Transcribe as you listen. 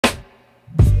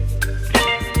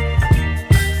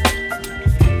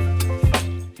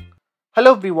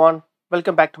Hello everyone,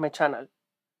 welcome back to my channel.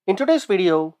 In today's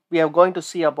video, we are going to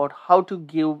see about how to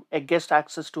give a guest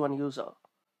access to a user.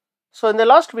 So in the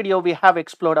last video, we have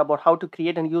explored about how to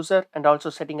create a user and also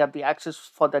setting up the access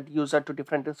for that user to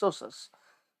different resources.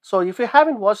 So if you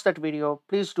haven't watched that video,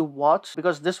 please do watch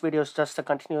because this video is just a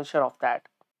continuation of that.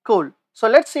 Cool. So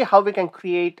let's see how we can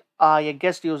create a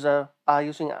guest user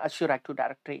using Azure Active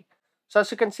Directory. So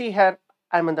as you can see here,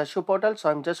 I'm in the Azure portal. So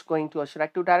I'm just going to Azure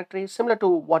Active Directory, similar to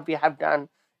what we have done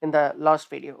in the last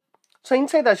video. So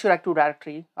inside the Azure Active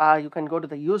Directory, you can go to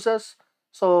the users.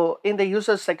 So in the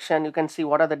users section, you can see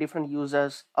what are the different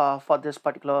users for this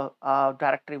particular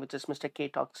directory, which is Mr. K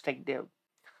Talks Tech Dev.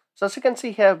 So as you can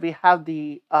see here, we have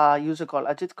the user called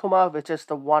Ajit Kumar, which is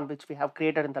the one which we have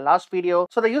created in the last video.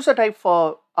 So the user type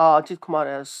for Ajit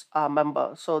Kumar is a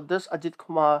member. So this Ajit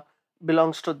Kumar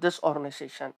belongs to this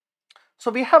organization. So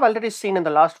we have already seen in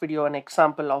the last video an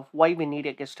example of why we need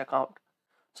a guest account.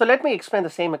 So let me explain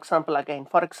the same example again.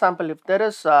 For example, if there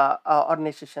is a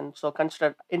organization, so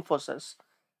consider Infosys,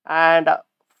 and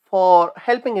for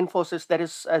helping Infosys, there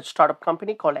is a startup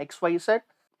company called XYZ.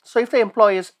 So if the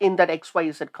employees in that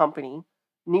XYZ company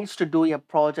needs to do a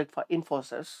project for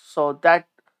Infosys, so that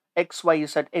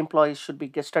XYZ employees should be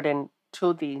guested in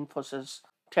to the Infosys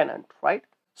tenant, right?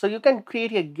 So you can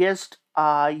create a guest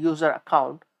user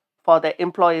account for the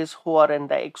employees who are in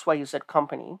the XYZ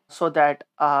company so that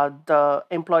the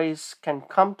employees can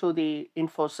come to the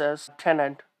Infosys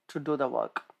tenant to do the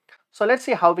work. So let's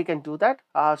see how we can do that.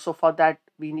 So for that,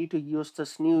 we need to use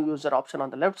this new user option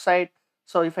on the left side.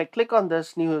 So if I click on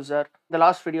this new user, the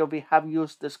last video we have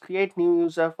used this create new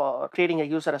user for creating a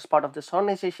user as part of this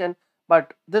organization.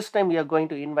 But this time we are going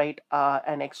to invite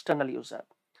an external user.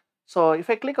 So if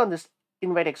I click on this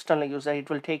invite external user,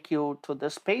 it will take you to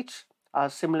this page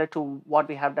similar to what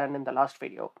we have done in the last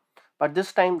video. But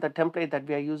this time the template that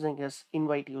we are using is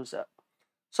invite user.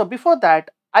 So before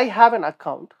that, I have an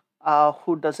account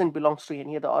who doesn't belongs to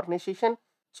any other organization.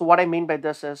 So what I mean by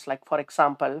this is, like, for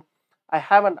example, I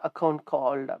have an account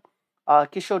called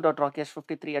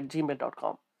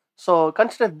kishore.rakesh53@gmail.com. So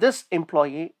consider this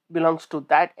employee belongs to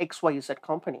that XYZ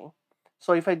company.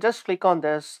 So if I just click on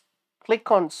this,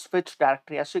 click on switch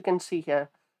directory, as you can see here,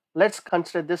 let's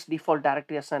consider this default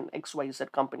directory as an XYZ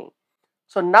company.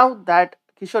 So now that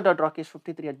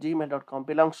kishore.rakesh53@gmail.com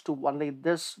belongs to only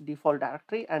this default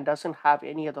directory and doesn't have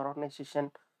any other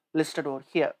organization listed over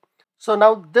here. So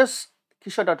now this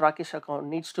kishore.rakesh account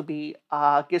needs to be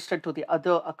guested to the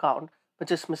other account,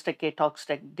 which is Mr. K Talks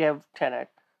Tech Dev tenant.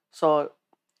 So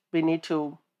we need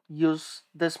to use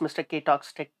this Mr. K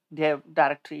Talks Tech Dev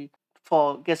directory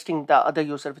for guesting the other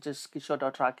user, which is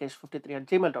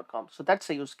kishore.rakesh53@gmail.com. So that's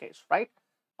a use case, right?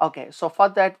 Okay, so for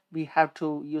that, we have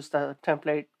to use the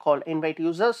template called invite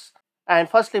users. And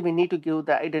firstly, we need to give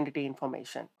the identity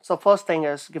information. So first thing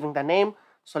is giving the name.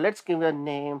 So let's give a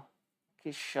name,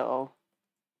 Kishore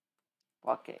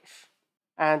Rakesh.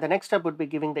 And the next step would be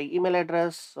giving the email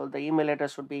address. So the email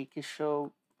address would be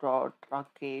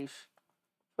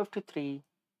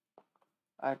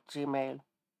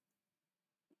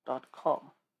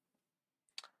kishore.rakesh53@gmail.com.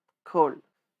 Cool.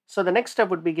 So the next step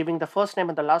would be giving the first name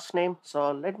and the last name.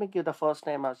 So let me give the first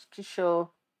name as Kishore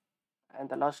and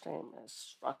the last name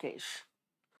is Rakesh.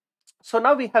 So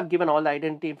now we have given all the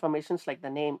identity informations like the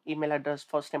name, email address,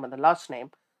 first name, and the last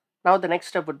name. Now the next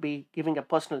step would be giving a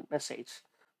personal message.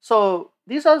 So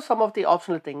these are some of the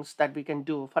optional things that we can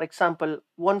do. For example,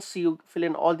 once you fill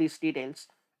in all these details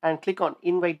and click on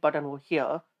invite button over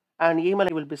here, an email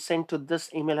will be sent to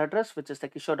this email address, which is the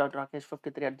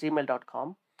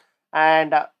kishore.rakesh53@gmail.com.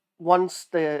 And once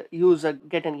the user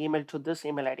get an email to this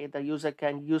email ID, the user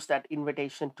can use that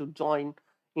invitation to join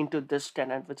into this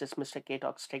tenant, which is Mr. K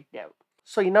Talks Tech Dev.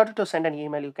 So in order to send an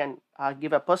email, you can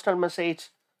give a personal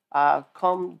message,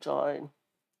 come join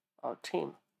our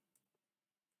team.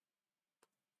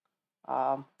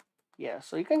 Yeah,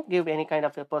 so you can give any kind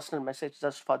of a personal message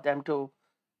just for them to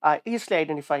easily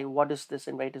identify what is this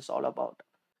invite is all about.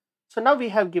 So now we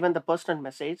have given the personal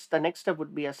message. The next step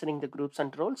would be assigning the groups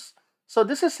and roles. So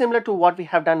this is similar to what we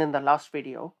have done in the last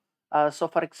video. So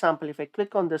for example, if I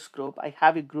click on this group, I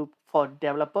have a group for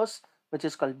developers, which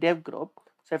is called dev group.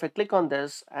 So if I click on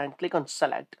this and click on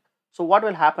select, so what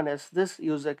will happen is this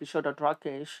user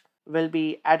kishore.rakesh will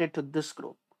be added to this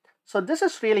group. So this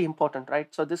is really important,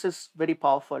 right? So this is very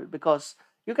powerful because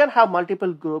you can have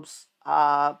multiple groups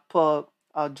per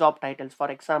job titles.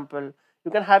 For example,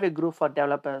 you can have a group for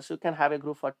developers, you can have a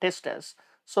group for testers.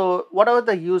 So whatever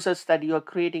the users that you are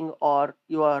creating or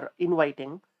you are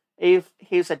inviting, if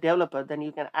he's a developer, then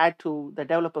you can add to the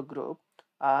developer group,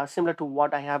 similar to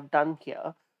what I have done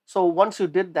here. So once you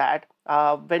did that,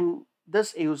 when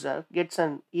this user gets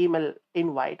an email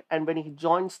invite, and when he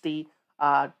joins the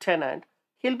tenant,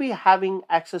 he'll be having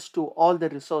access to all the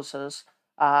resources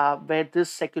where this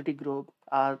security group,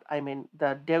 I mean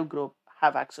the dev group,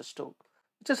 have access to,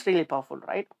 which is really powerful,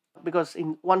 right? Because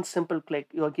in one simple click,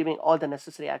 you are giving all the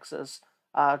necessary access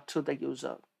to the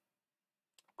user.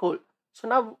 Cool. So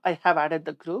now I have added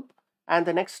the group, and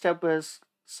the next step is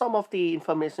some of the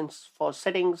informations for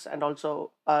settings and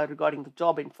also regarding the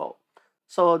job info.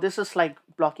 So this is like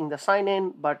blocking the sign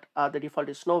in, but the default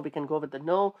is no. We can go with the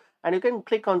no, and you can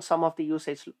click on some of the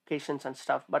usage locations and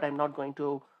stuff, but I'm not going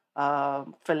to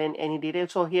fill in any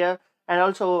details over here. And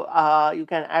also you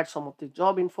can add some of the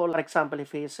job info. For example,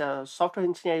 if he's a software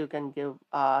engineer, you can give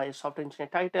a software engineer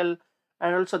title,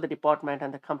 and also the department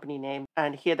and the company name.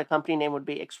 And here the company name would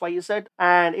be XYZ.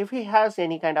 And if he has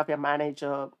any kind of a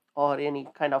manager or any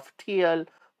kind of TL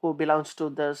who belongs to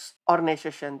this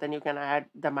organization, then you can add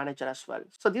the manager as well.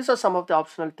 So these are some of the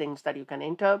optional things that you can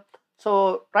enter.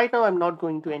 So right now I'm not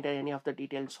going to enter any of the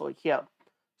details over here.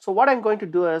 So what I'm going to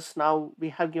do is, now we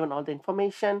have given all the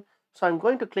information. So I'm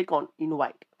going to click on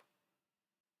invite.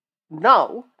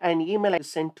 Now an email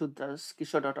is sent to this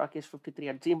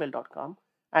kishore.rakesh53@gmail.com,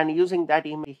 and using that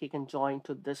email he can join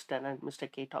to this tenant,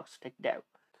 Mr. K Talks Tech Dev.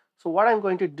 So what I'm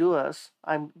going to do is,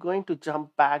 I'm going to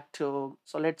jump back to,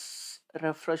 so let's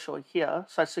refresh over here.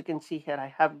 So as you can see here, I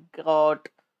have got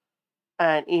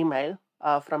an email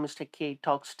from Mr. K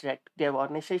Talks Tech Dev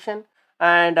organization,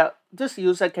 and this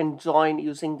user can join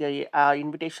using the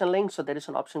invitation link. So there is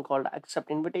an option called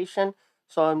accept invitation.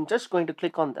 So I'm just going to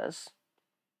click on this.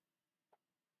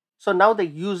 So now the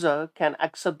user can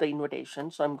accept the invitation.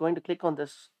 So I'm going to click on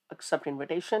this accept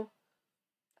invitation,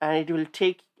 and it will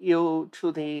take you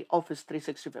to the Office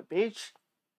 365 page.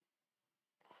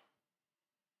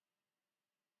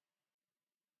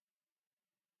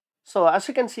 So as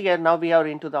you can see here, now we are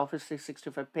into the Office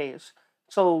 365 page.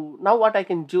 So now what I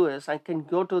can do is, I can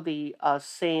go to the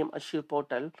same Azure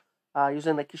portal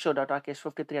using the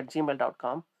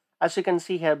kishore.rakesh53@gmail.com. As you can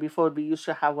see here, before we used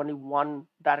to have only one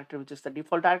directory, which is the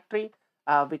default directory.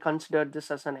 We considered this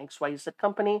as an XYZ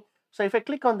company. So if I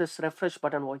click on this refresh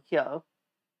button over here,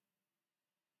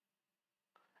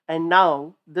 and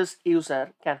now this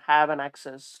user can have an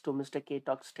access to Mr. K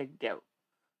Talks Tech Dev.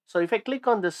 So if I click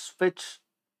on the switch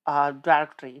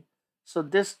directory, so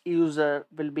this user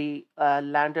will be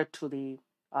landed to the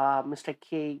Mr.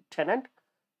 K tenant.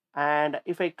 And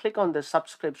if I click on the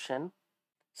subscription,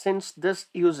 since this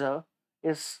user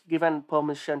is given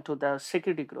permission to the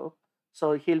security group,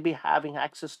 so he'll be having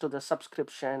access to the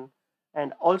subscription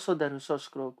and also the resource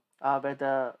group where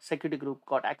the security group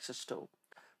got access to.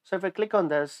 So if I click on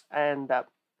this, and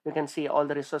you can see all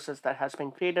the resources that has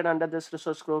been created under this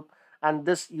resource group, and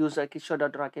this user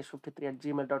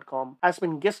kishore.rakesh53@gmail.com has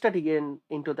been guested in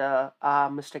into the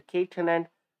Mr. K tenant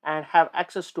and have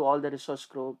access to all the resource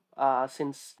group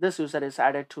since this user is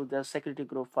added to the security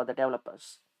group for the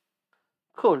developers.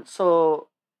 Cool. So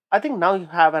I think now you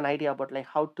have an idea about like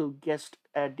how to guest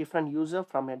a different user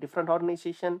from a different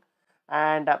organization.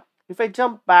 And if I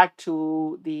jump back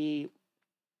to the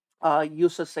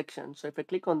user section, so if I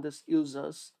click on this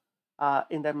users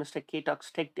in the Mr. K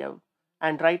Talks Tech Dev,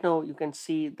 and right now you can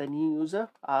see the new user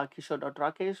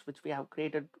kishore.rakesh, which we have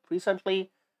created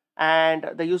recently,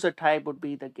 and the user type would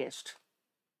be the guest.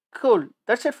 Cool.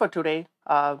 That's it for today.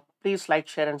 Please like,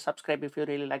 share, and subscribe if you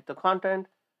really like the content.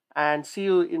 And see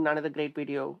you in another great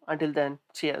video. Until then,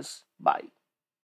 cheers. Bye.